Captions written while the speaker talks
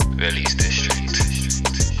Release District.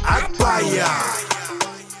 Akbaya,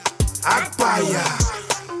 Akbaya,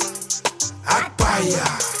 Akbaya,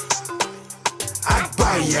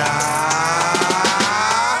 Akbaya.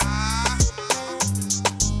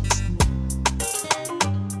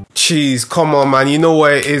 Jeez, come on, man. You know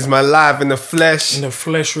what it is, man. Live in the flesh. In the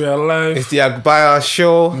flesh, we are live. It's the Akbaya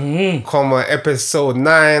show. Come on, episode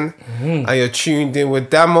 9. And you're tuned in with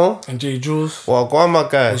Damo. And J Jules. Well, go on, my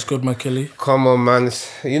guy. What's good, my Kelly? Come on, man.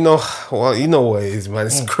 You know what it is, man.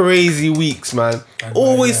 It's crazy weeks, man.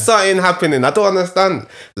 Always something happening. I don't understand.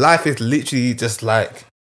 Life is literally just like...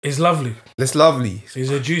 It's lovely. It's lovely. It's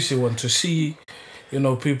a juicy one to see, you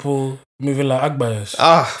know, people moving like Akbayas.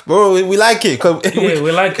 Bro, we like it.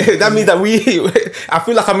 We like it. That means that I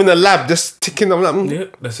feel like I'm in a lab just ticking. I'm like, Yeah,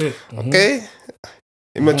 that's it. Okay.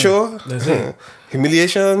 Immature. That's it.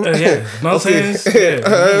 Humiliation. Nonsense. Okay.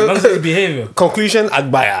 Nonsense behavior. Conclusion,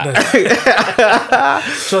 Akbaya.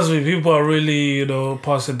 Trust me, people are really, you know,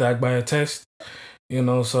 passing the Akbaya test. You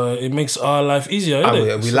know, so it makes our life easier,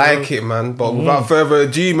 innit? We like it, man. But without further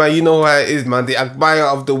ado, man, you know how it is, man. The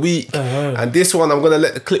Akbaya of the week. And this one, I'm going to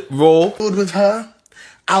let the clip roll. With her,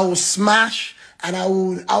 I will smash and I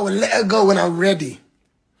will let her go when I'm ready.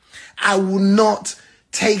 I will not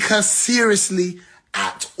take her seriously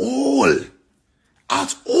at all.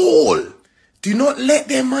 At all. Do not let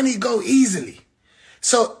their money go easily.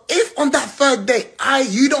 So if on that third date,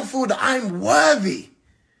 you don't feel that I'm worthy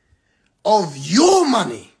of your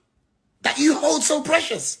money that you hold so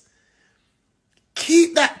precious,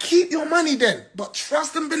 keep your money then. But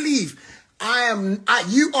trust and believe,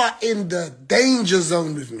 you are in the danger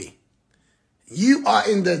zone with me. You are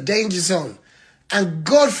in the danger zone. And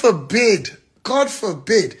God forbid,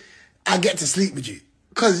 I get to sleep with you.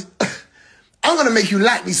 Because I'm going to make you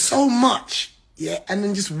like me so much, yeah, and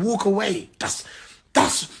then just walk away. That's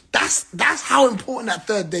how important that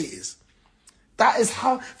third date is. That is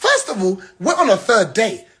how, first of all, we're on a third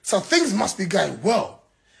date, so things must be going well.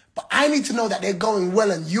 But I need to know that they're going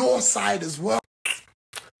well on your side as well.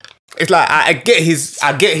 It's like, I get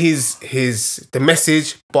the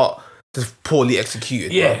message, but just poorly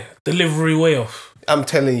executed. Yeah, bro. delivery way off. I'm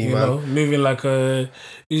telling you, man. Know, moving like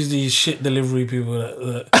who's these shit delivery people?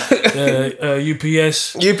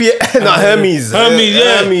 UPS. Hermes. Hermes,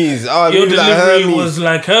 yeah. Hermes. Your delivery was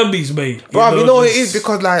like Hermes, mate. Bro, you know what it is?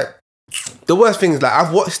 Because, like, the worst thing is, like,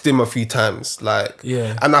 I've watched him a few times, like,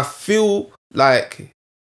 and I feel like,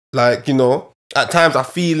 you know, at times I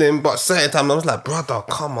feel him, but certain times I was like, brother,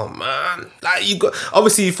 come on, man. Like, you got,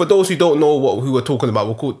 obviously, for those who don't know who we're talking about,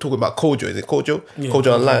 we're talking about Kojo. Is it Kojo? Yeah,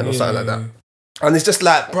 Kojo Online or something like that. And it's just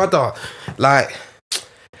like, brother, like,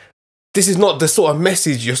 this is not the sort of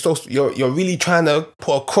message you're really trying to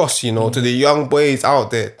put across, you know, to the young boys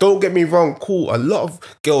out there. Don't get me wrong, cool. A lot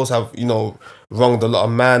of girls have, you know, wronged a lot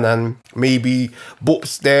of man and maybe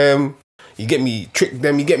boops them. You get me, tricked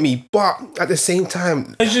them, you get me. But at the same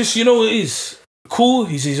time, it's just, you know what it is? Cool,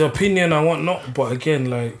 it's his opinion and whatnot. But again,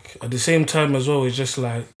 like, at the same time as well, it's just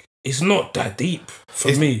like, it's not that deep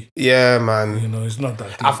for me. Yeah, man. You know, it's not that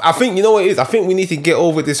deep. I think, you know what it is? I think we need to get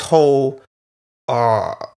over this whole,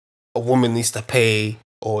 a woman needs to pay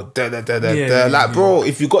or like, bro,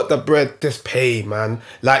 if you got the bread, just pay, man.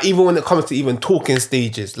 Like, even when it comes to even talking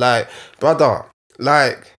stages, like, brother,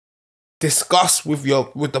 like, discuss with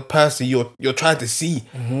the person you're trying to see.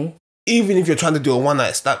 Even if you're trying to do a one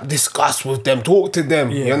night stand, discuss with them, talk to them.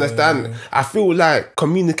 You understand? Yeah. I feel like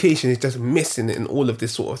communication is just missing in all of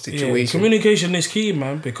this sort of situation. Yeah, communication is key,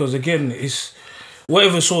 man, because again, it's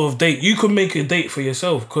whatever sort of date. You can make a date for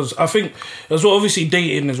yourself, because I think as well, obviously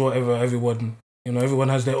dating is whatever everyone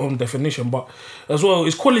has their own definition, but as well,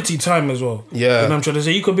 it's quality time as well. Yeah. And I'm trying to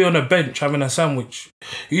say, you could be on a bench having a sandwich.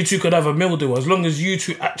 You two could have a meal deal as long as you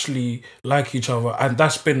two actually like each other and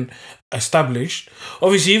that's been established.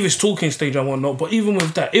 Obviously, if it's talking stage and whatnot, but even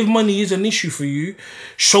with that, if money is an issue for you,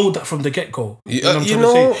 show that from the get-go. You know what I'm trying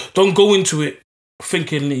to say? Don't go into it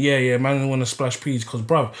thinking, man, I want to splash peas, because,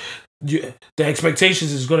 bruv, the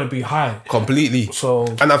expectations is going to be high. Completely. So,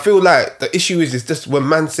 and I feel like the issue is just when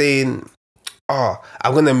man saying,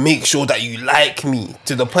 I'm gonna make sure that you like me,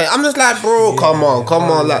 to the point I'm just like, bro, come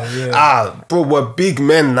on, like, bro, we're big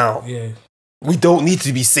men now. Yeah. We don't need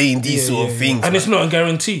to be saying these sort of things. And it's not a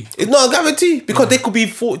guarantee. It's not a guarantee, because they could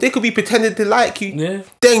be pretending to like you.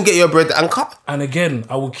 Then get your bread and cut. And again,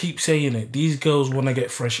 I will keep saying it. These girls want to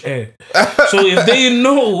get fresh air. So if they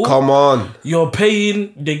know, come on, you're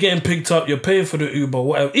paying, they're getting picked up, you're paying for the Uber,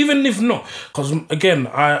 whatever. Even if not, because again,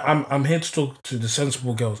 I'm here to talk to the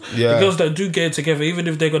sensible girls. The girls that do get it together, even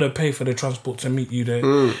if they're gonna pay for the transport to meet you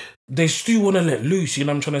there. they still want to let loose, you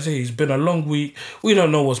know what I'm trying to say? It's been a long week. We don't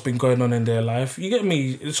know what's been going on in their life. You get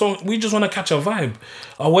me? So we just want to catch a vibe.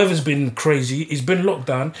 Our weather's been crazy. It's been locked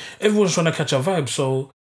down. Everyone's trying to catch a vibe. So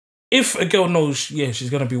if a girl knows, yeah, she's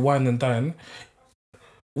going to be wine and dine,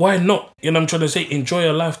 why not? You know what I'm trying to say? Enjoy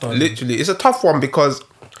your life, darling. Literally. It's a tough one because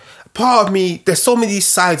part of me, there's so many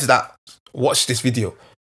sides that watch this video.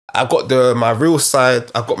 I got my real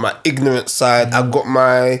side, I got my ignorant side, I got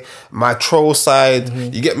my troll side.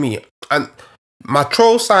 You get me? And my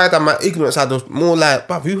troll side and my ignorant side was more like,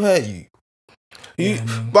 bruv, who hurt you?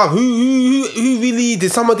 Bruv, who really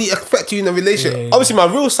did somebody affect you in a relationship? Obviously,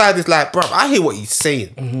 my real side is like, bruv, I hear what he's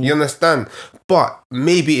saying. You understand? But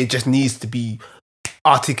maybe it just needs to be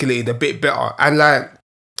articulated a bit better. And like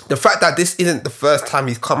the fact that this isn't the first time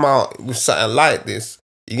he's come out with something like this.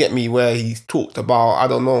 You get me? Where he's talked about, I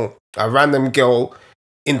don't know, a random girl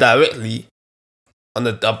indirectly on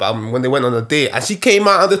the when they went on a date, and she came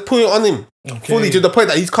out and just put it on him fully to the point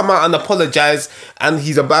that he's come out and apologized, and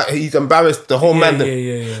he's embarrassed the whole man.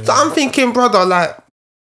 So I'm thinking, brother, like,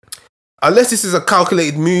 unless this is a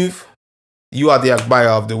calculated move, you are the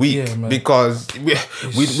Agbaya of the week, because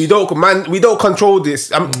we don't control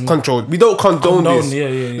this. We don't condone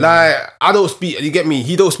this. Like, I don't speak. You get me?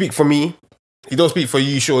 He don't speak for me. He don't speak for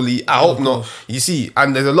you, surely. I hope not. You see,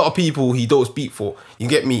 and there's a lot of people he don't speak for. You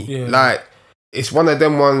get me? Like, it's one of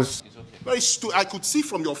them ones. Very stupid. I could see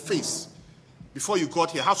from your face before you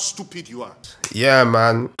got here how stupid you are. Yeah,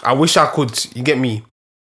 man. I wish I could. You get me?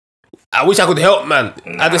 I wish I could help, man.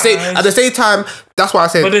 At the same time, that's why I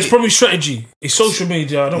said. But there's probably strategy. It's social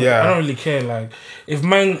media. I don't really care. Like, if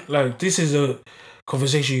man, like, this is a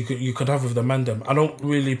conversation you could have with the man. Them. I don't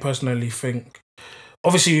really personally think.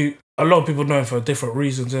 Obviously, a lot of people know him for different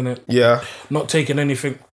reasons, innit? Yeah. Not taking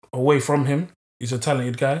anything away from him. He's a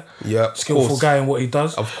talented guy. Yeah. Skillful guy in what he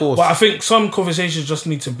does. Of course. But I think some conversations just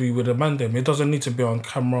need to be with a man them. It doesn't need to be on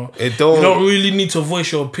camera. You don't really need to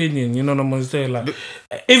voice your opinion. You know what I'm saying? Like,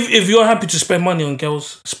 if you're happy to spend money on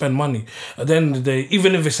girls, spend money. At the end of the day,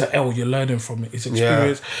 even if it's an L, you're learning from it. It's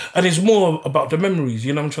experience. And it's more about the memories.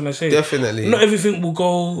 You know what I'm trying to say? Definitely. Not everything will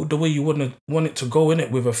go the way you want it to go, in it,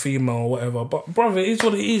 with a female or whatever. But brother, it is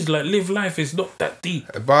what it is. Like, live life. It's not that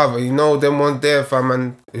deep. Brother, you know them one there, fam.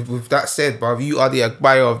 And with that said, brother, you are the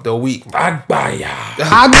Agbaya of the week. Agbaya.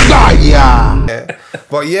 Yeah.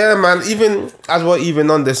 But yeah, man, even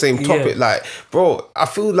on the same topic, like, bro, I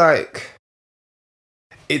feel like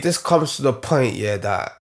it just comes to the point,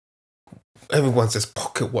 that everyone's just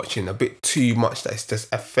pocket watching a bit too much, that it's just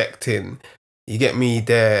affecting, you get me,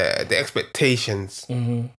 their expectations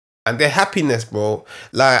and their happiness, bro.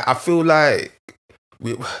 Like, I feel like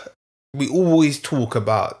we always talk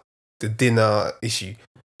about the dinner issue.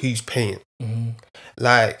 Who's paying?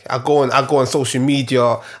 Like, I go on social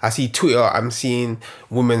media, I see Twitter, I'm seeing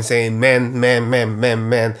women saying men,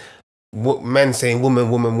 men saying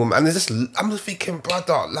woman, and I'm just thinking,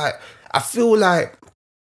 brother, like, I feel like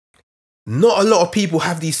not a lot of people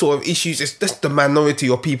have these sort of issues. It's just the minority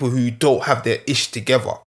of people who don't have their ish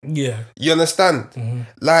together. Yeah. You understand?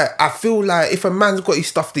 Like, I feel like if a man's got his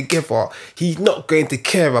stuff together, he's not going to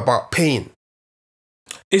care about paying.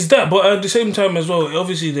 It's that, but at the same time as well,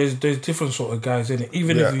 obviously there's different sort of guys in it,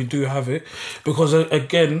 even if you do have it, because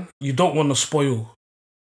again, you don't want to spoil.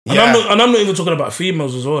 And I'm not even talking about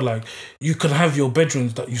females as well. Like, you can have your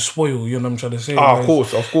bedrooms that you spoil. You know what I'm trying to say? Of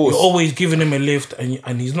course. You're always giving him a lift,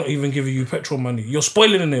 and he's not even giving you petrol money. You're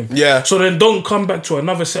spoiling him. Yeah. So then don't come back to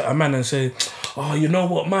another set of man and say, "Oh, you know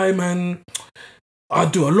what, my man, I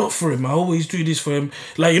do a lot for him. I always do this for him."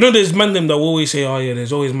 Like, you know, there's men them that will always say, "Oh yeah,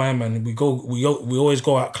 there's always my man. We always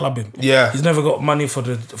go out clubbing." Yeah. He's never got money for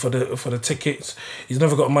the tickets. He's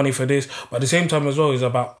never got money for this. But at the same time as well, it's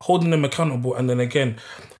about holding them accountable. And then again,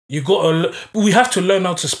 we have to learn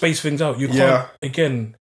how to space things out. You can't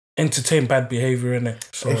again entertain bad behavior in it.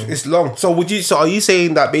 So it's long. So are you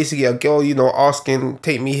saying that basically a girl, you know, asking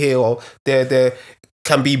take me here, or there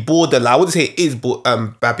can be borderline? I wouldn't say it is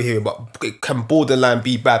bad behavior, but it can borderline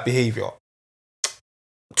be bad behavior.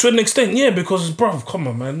 To an extent, yeah, because, bruv, come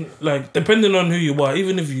on, man. Like, depending on who you are,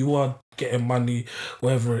 even if you are getting money,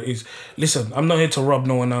 whatever it is, listen, I'm not here to rub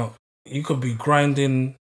no one out. You could be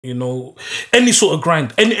grinding, you know, any sort of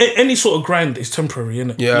grind. Any sort of grind is temporary,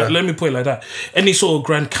 innit? Yeah. Let me put it like that. Any sort of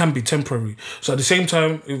grind can be temporary. So at the same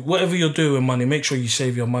time, whatever you're doing with money, make sure you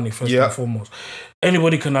save your money first and foremost.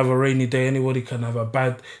 Anybody can have a rainy day. Anybody can have a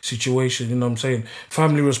bad situation. You know what I'm saying?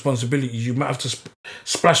 Family responsibilities. You might have to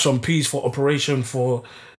splash some peas for operation for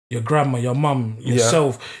your grandma, your mum,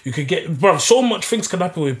 yourself. You could get... Bro, so much things can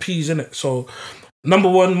happen with peas, innit? So, number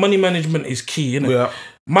one, money management is key, innit? Yeah.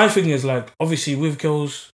 My thing is, like, obviously with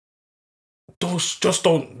girls,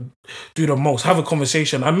 don't do the most. Have a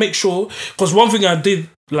conversation and make sure, because one thing I did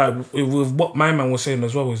like with what my man was saying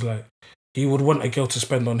as well is like he would want a girl to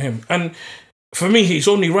spend on him, and for me it's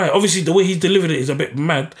only right. Obviously the way he delivered it is a bit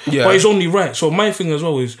mad, but it's only right. So my thing as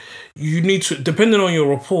well is you need to, depending on your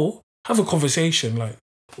rapport, have a conversation. Like,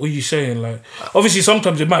 what are you saying? Like, obviously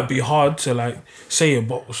sometimes it might be hard to like say it,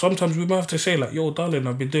 but sometimes we might have to say like, yo darling,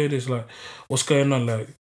 I've been doing this, like what's going on, like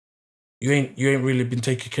you ain't really been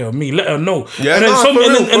taking care of me. Let her know. Yeah, and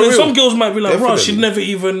then some girls might be like, bro, she never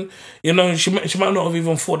even, you know, she might not have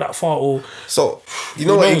even thought that far. Or so, you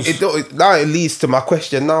know what? Now it leads to my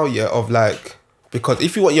question now, of like, because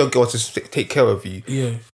if you want your girl to take care of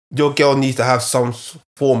you, your girl needs to have some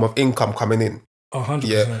form of income coming in. 100%.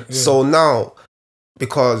 Yeah. So now,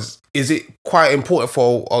 because is it quite important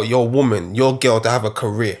for your woman, your girl, to have a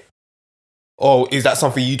career? Or is that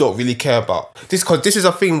something you don't really care about? Because this is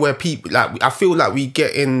a thing where people, like, I feel like we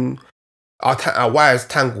get in our wires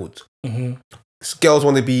tangled. Mm-hmm. Girls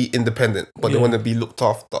want to be independent, but they want to be looked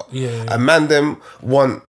after. And man them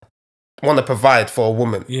want to provide for a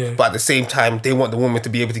woman, but at the same time they want the woman to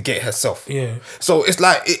be able to get herself. So it's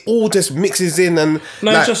like it all just mixes in, and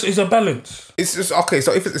like, it's a balance. It's just okay.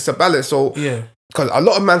 So if it's a balance, so because a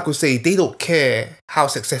lot of men could say they don't care how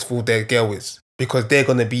successful their girl is, because they're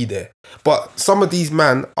going to be there. But some of these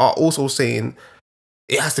men are also saying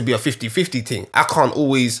it has to be a 50-50 thing. I can't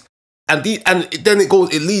always... And then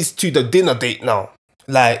it leads to the dinner date now.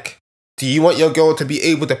 Like, do you want your girl to be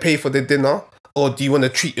able to pay for the dinner? Or do you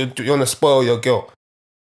want to spoil your girl?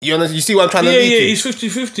 You see what I'm trying to lead to? Yeah, it's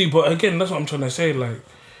 50-50. But again, that's what I'm trying to say. Like,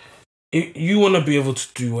 you want to be able to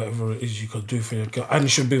do whatever it is you could do for your girl. And it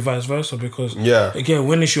should be vice versa. Because, again,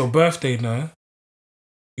 when it's your birthday now,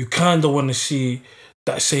 you kind of want to see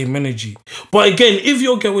that same energy. But again, if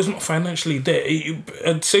your girl is not financially there,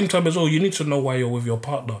 at the same time as well, you need to know why you're with your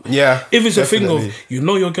partner. Yeah. If it's definitely a thing of, you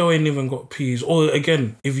know your girl ain't even got peas, or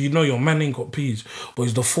again, if you know your man ain't got peas, but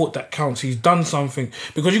it's the thought that counts, he's done something.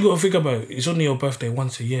 Because you got to think about it, it's only your birthday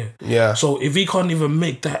once a year. Yeah. So if he can't even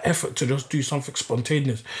make that effort to just do something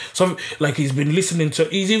spontaneous, something like he's been listening to,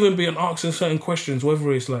 he's even been asking certain questions,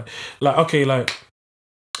 whether it's like okay, like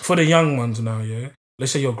for the young ones now,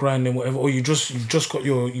 let's say you're grinding, whatever, or you've just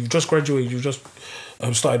graduated, you've just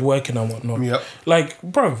started working and whatnot. Yep. Like,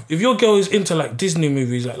 bro, if your girl is into like Disney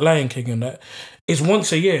movies, like Lion King and that, it's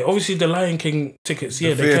once a year. Obviously, the Lion King tickets,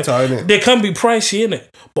 they can be pricey, innit?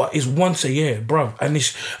 But it's once a year, bro. And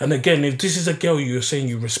again, if this is a girl you're saying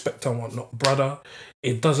you respect and whatnot, brother,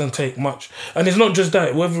 it doesn't take much. And it's not just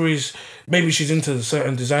that. Whether it's maybe she's into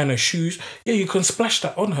certain designer shoes, you can splash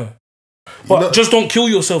that on her. But just don't kill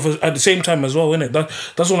yourself at the same time as well, innit?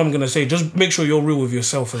 That's what I'm going to say. Just make sure you're real with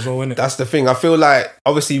yourself as well, innit? That's the thing. I feel like,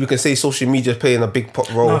 obviously, we can say social media is playing a big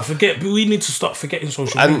role. We need to start forgetting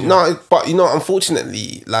social media. But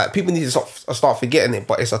unfortunately, like, people need to start forgetting it,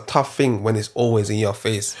 but it's a tough thing when it's always in your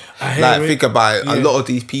face. Think about it. A lot of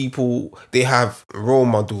these people, they have role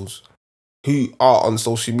models who are on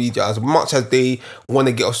social media. As much as they want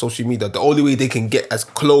to get on social media, the only way they can get as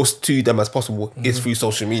close to them as possible is through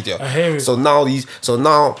social media. I hear it. So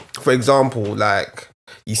now, for example, like,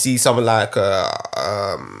 you see someone like I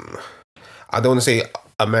don't want to say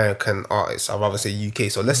American artists, I'd rather say UK.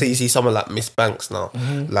 So let's say you see someone like Miss Banks now,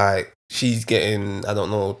 like, she's getting, I don't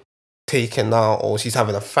know, taken out, or she's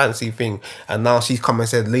having a fancy thing, and now she's come and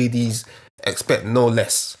said, ladies, expect no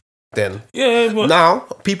less. Then but now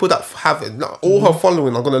people that have all her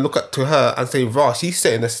following are going to look up to her and say, "Rah, she's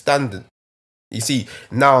setting a standard." You see,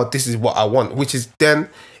 now this is what I want, which is then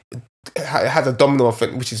it has a domino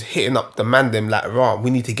effect, which is hitting up the man. Them like, "Rah,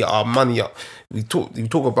 we need to get our money up." We talk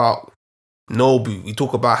about Nobu, we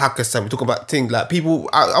talk about Hakkasan, we talk about things like people.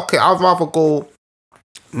 I'd rather go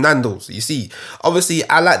Nando's. You see, obviously,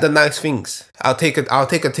 I like the nice things. I'll take a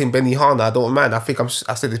Tim Benihana. I don't mind. I think I've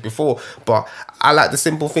said this before, but I like the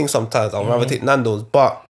simple things sometimes. I'll rather take Nando's.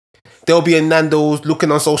 But there'll be a Nando's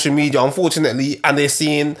looking on social media, unfortunately, and they're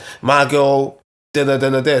seeing my girl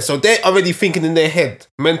there. So they're already thinking in their head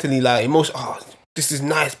mentally, like, emotion. Oh, this is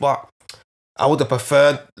nice, but I would have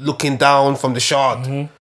preferred looking down from the shard.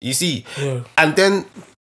 You see, and then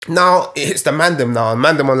now it hits the mandem now, and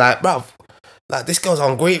mandem are like, bruv, like, this girl's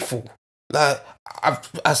ungrateful. Like,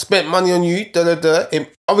 I spent money on you.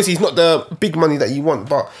 Obviously, it's not the big money that you want,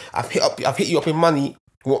 but I've hit you up in money.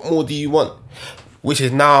 What more do you want? Which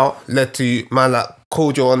has now led to man like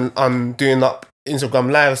Kojo on doing up Instagram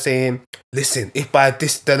live saying, listen, if by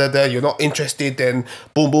this you're not interested, then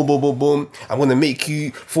boom, boom, boom, boom, boom. I'm gonna make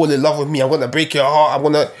you fall in love with me. I'm gonna break your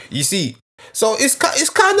heart. You see. So it's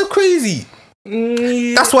kind of crazy.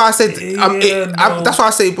 That's why I said. That's why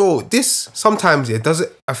I say, bro. This sometimes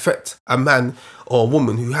doesn't affect a man or a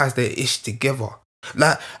woman who has their ish together.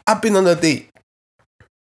 Like I've been on a date.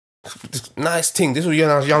 This nice thing. This was when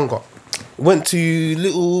I was younger. Went to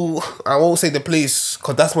little. I won't say the place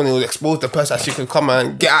because that's when it was exposed. The person that she could come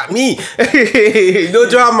and get at me. No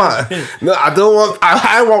drama. No, I don't want.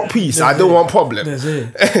 I want peace. I don't want problems.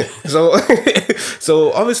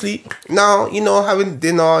 So obviously now having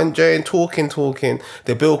dinner, enjoying, talking.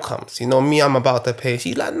 The bill comes. Me, I'm about to pay.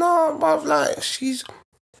 She's like, no, bruv, like she's.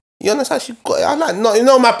 You understand? She got it. I'm like,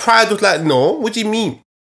 no. My pride was like, no. What do you mean?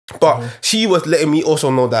 But she was letting me also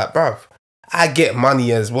know that, bruv, I get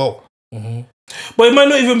money as well. Mm-hmm. But it might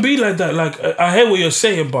not even be like that. Like, I hear what you're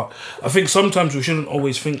saying, but I think sometimes we shouldn't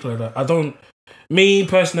always think like that. Me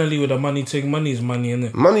personally, with the money thing, money is money,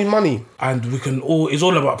 innit? Money. And we can it's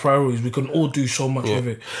all about priorities. We can all do so much with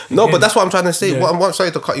it. No, but that's what I'm trying to say. Yeah.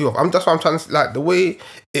 Sorry to cut you off. That's what I'm trying to say. Like, the way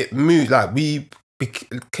it moved, like, we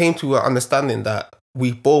came to an understanding that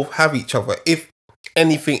we both have each other. If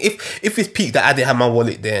anything, if it's peak that I didn't have my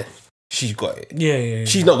wallet there, she's got it. Yeah.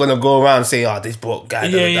 She's not gonna go around and say, "Oh, this broke guy."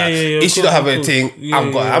 If she don't have a thing,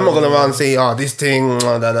 I've got it. I'm not gonna around and say, "Oh, this thing."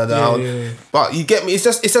 But you get me. It's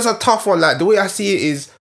just a tough one. Like the way I see it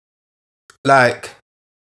is, like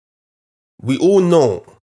we all know.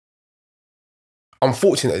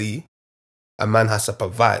 Unfortunately, a man has to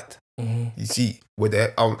provide. Mm-hmm. You see,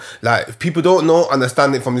 like if people don't know,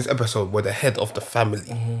 understand it from this episode. We're the head of the family.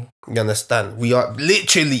 Mm-hmm. You understand? We are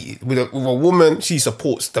literally with a woman. She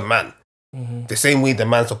supports the man. Mm-hmm. The same way the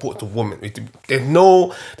man supports the woman. There's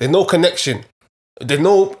no connection. There's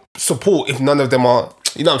no support if none of them are.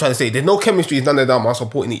 You know what I'm trying to say? There's no chemistry if none of them are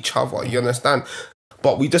supporting each other. You understand?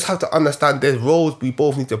 But we just have to understand there's roles we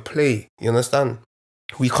both need to play. You understand?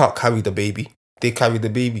 We can't carry the baby. They carry the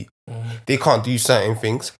baby. Mm-hmm. They can't do certain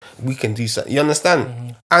things. We can do certain. You understand? Mm-hmm.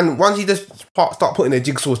 And once you just start putting the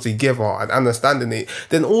jigsaws together and understanding it,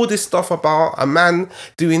 then all this stuff about a man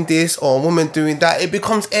doing this or a woman doing that, it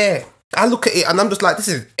becomes air. I look at it and I'm just like, this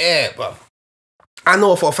is air, bro. I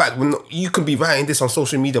know for a fact when you can be writing this on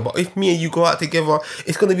social media, but if me and you go out together,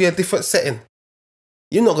 it's going to be a different setting.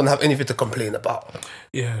 You're not going to have anything to complain about.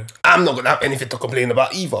 Yeah. I'm not going to have anything to complain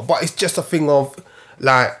about either. But it's just a thing of,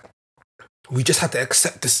 like, we just have to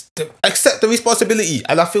accept accept the responsibility.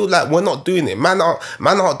 And I feel like we're not doing it. Man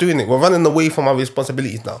aren't doing it. We're running away from our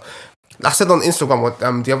responsibilities now. I said on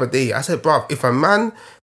Instagram the other day, I said, bruv, if a man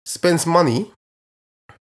spends money,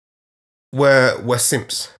 we're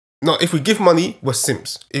simps. No, if we give money, we're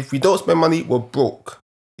simps. If we don't spend money, we're broke.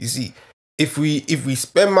 You see, if we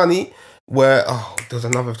spend money, there's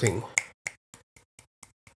another thing.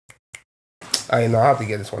 I know how to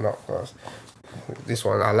get this one up first. This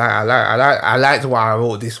one, I liked why I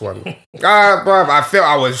wrote this one. Bruv, I felt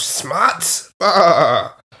I was smart.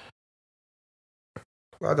 I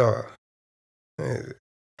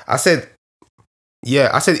said,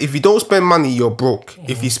 if you don't spend money, you're broke.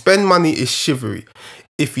 Mm-hmm. If you spend money, it's chivalry.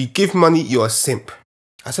 If you give money, you're a simp.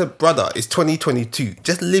 I said, brother, it's 2022.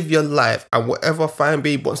 Just live your life, and whatever fine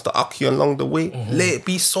babe wants to uck you along the way, let it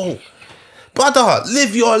be so. Brother,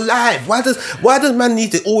 live your life. Why does man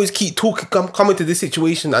need to always keep coming to this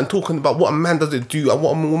situation and talking about what a man doesn't do and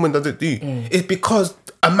what a woman doesn't do? It's because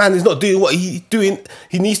a man is not doing what he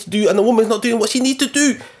needs to do, and a woman's not doing what she needs to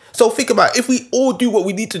do. So think about it. If we all do what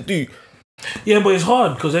we need to do. Yeah, but it's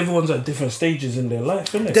hard because everyone's at different stages in their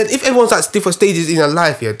life, isn't it? Then if everyone's at different stages in their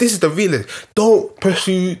life, this is the realest. Don't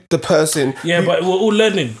pursue the person. Yeah, but we're all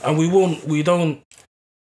learning, and we don't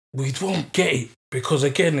get it because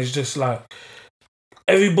again, it's just like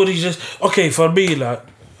everybody's just okay. For me, like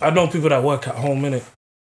I know people that work at home, innit?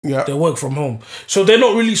 Yeah, they work from home, so they're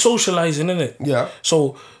not really socializing, innit? Yeah.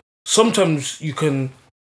 So sometimes you can,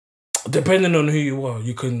 depending on who you are,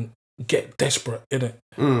 you can get desperate, innit?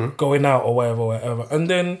 Going out or whatever, and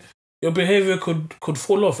then your behavior could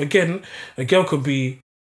fall off. Again, a girl could be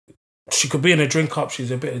in a drink up,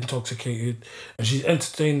 she's a bit intoxicated, and she's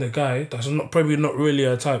entertained the guy that's probably not really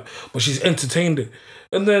her type, but she's entertained it,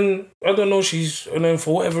 and then I don't know, and then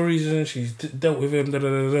for whatever reason she's dealt with him,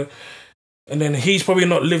 and then he's probably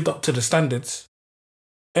not lived up to the standards.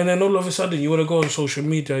 And then all of a sudden, you want to go on social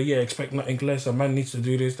media, expect nothing less. A man needs to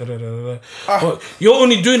do this, But you're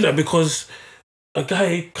only doing that because a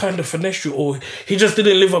guy kind of finessed you, or he just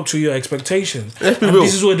didn't live up to your expectations. And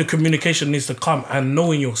this is where the communication needs to come and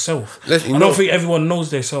knowing yourself. I don't think everyone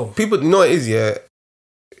knows themselves. People, what it is,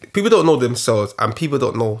 people don't know themselves and people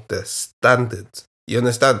don't know their standards. You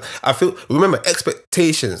understand? Remember,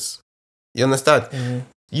 expectations. You understand? Mm-hmm.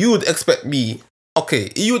 You would expect me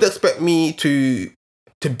to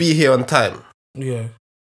be here on time. Yeah.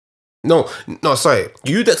 No, sorry.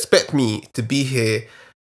 You'd expect me to be here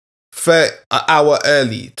an hour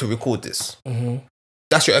early to record this. Mm-hmm.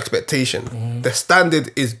 That's your expectation. Mm-hmm. The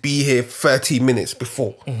standard is be here 30 minutes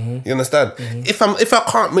before. Mm-hmm. You understand? Mm-hmm. If I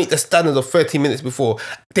can't meet the standard of 30 minutes before,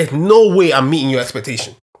 there's no way I'm meeting your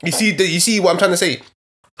expectation. You see what I'm trying to say?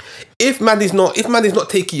 If man is not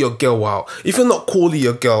taking your girl out, if you're not calling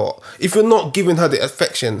your girl, if you're not giving her the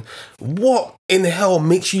affection, what in the hell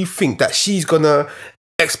makes you think that she's gonna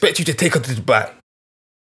expect you to take her to Dubai?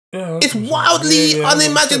 Yeah, it's wildly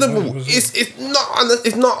unimaginable. It's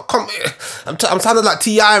not. I'm sounding like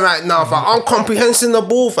T.I. right now. I'm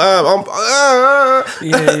incomprehensible.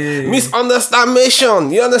 Misunderstand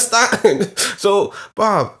mission. You understand? So,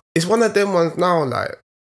 Bob, it's one of them ones now. Like,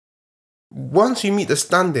 once you meet the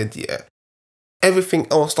standard, everything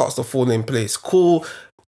else starts to fall in place. Cool.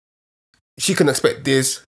 She can expect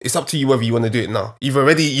this. It's up to you whether you want to do it now. You've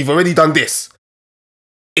already done this.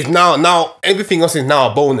 It's now everything else is now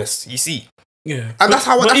a bonus. You see, and that's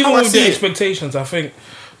how I see the expectations. I think,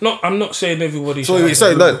 I'm not saying everybody.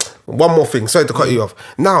 Sorry, no. One more thing. Sorry to cut you off.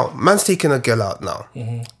 Now, man's taking a girl out now.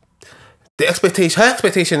 Mm-hmm. Her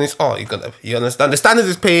expectation is, you understand. The standard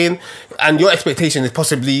is paying, and your expectation is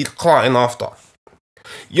possibly clarting after.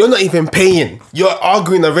 You're not even paying. You're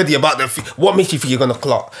arguing already about what makes you think you're gonna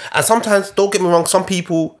clot. And sometimes, don't get me wrong, some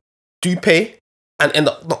people do pay and end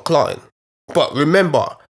up not clotting. But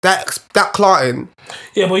remember, that clarting.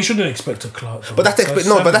 Yeah, but you shouldn't expect a clot. But that's savage.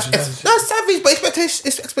 But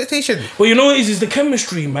expectation. Well, you know what it is the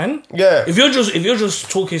chemistry, man. Yeah. If you're just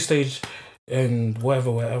talking stage and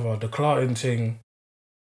whatever, the clotting thing.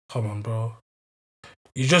 Come on, bro.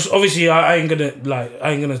 You just obviously I ain't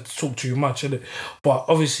gonna talk too much in it, but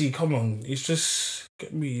obviously, come on, it's just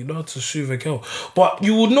get me, you know how to soothe a girl. But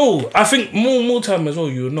you would know. I think more time as well.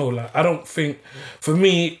 You would know. Like, I don't think for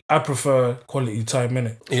me, I prefer quality time,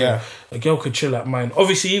 innit? So a girl could chill at mine.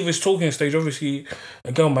 Obviously, if it's talking stage, obviously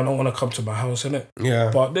a girl might not want to come to my house, innit?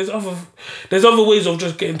 Yeah. But there's other ways of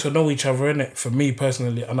just getting to know each other, innit? For me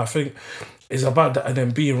personally, and I think it's about that and then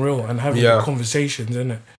being real and having conversations,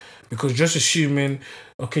 innit? Because just assuming,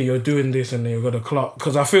 okay, you're doing this and then you're gonna clock.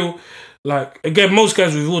 Because I feel like, again, most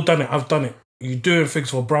guys, we've all done it. I've done it. You're doing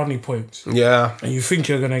things for brownie points. Yeah. And you think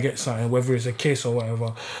you're gonna get something, whether it's a kiss or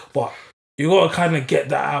whatever. But you gotta kind of get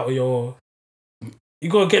that out of your. You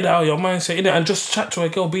gotta get that out of your mindset, innit? And just chat to a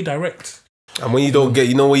girl, be direct. And when you don't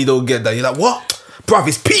get, when you don't get that, you're like, what? Bruv,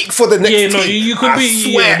 it's peak for the next team. You could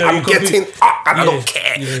be. I'm getting up and I don't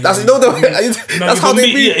care. That's that's how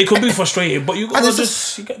they be. Yeah, it could be frustrating, but you gotta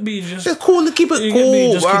just cool to keep it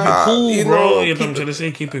cool. Just keep it cool, bro. You know what I'm trying to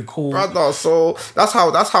say? Keep it cool, brother. So that's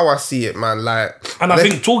how I see it, man. Like, and I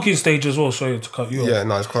think talking stage as well. Sorry to cut you off. Yeah,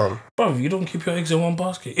 no, it's calm, bro. You don't keep your eggs in one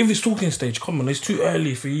basket. If it's talking stage, come on, it's too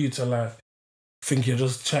early for you to like think you're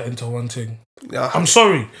just chatting to one thing. Yeah. I'm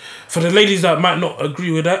sorry for the ladies that might not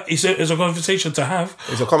agree with that. It's a conversation to have.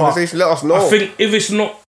 It's a conversation. Let us know. I think if it's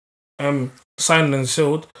not signed and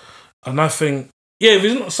sealed, and I think if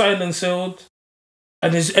it's not signed and sealed,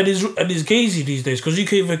 and it's gazy these days because you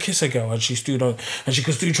can even kiss a girl and she still don't, and she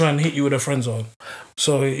can still try and hit you with her friends on.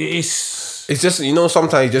 So it's just,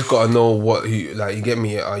 sometimes you just gotta know what you like. You get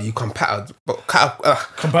me? Are you compatible?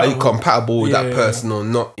 Are you compatible with that person or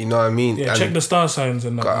not? You know what I mean? Yeah, and check the star signs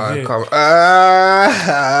and that.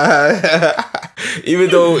 Even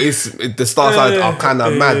though the star signs are kind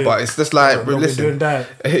of mad, but it's just like, listen,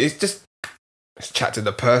 it's just chat to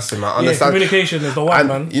the person, man. Understand? Communication is the one,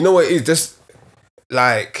 man. You know what? It's just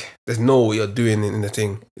like, there's no what you're doing in the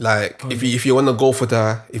thing. Like, if you want to go for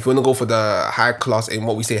the high class, in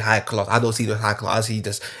what we say high class, I don't see the high class. I see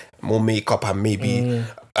just more makeup and maybe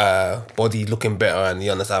body looking better, and you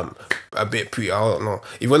understand, a bit pretty. I don't know.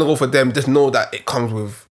 If you want to go for them, just know that it comes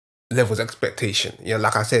with levels of expectation.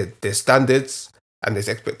 Like I said, there's standards and there's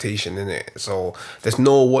expectation in it. So there's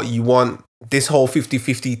no what you want. This whole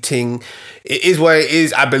 50-50 thing, it is what it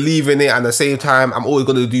is. I believe in it, and at the same time, I'm always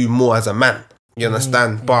gonna do more as a man. You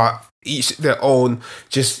understand? But each their own.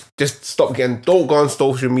 Just don't go on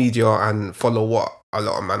social media and follow what a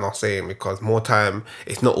lot of men are saying, because more time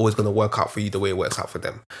it's not always gonna work out for you the way it works out for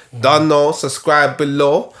them. Don't know, subscribe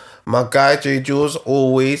below. My guy J Jules,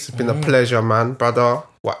 always been a pleasure, man, brother.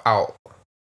 We're out.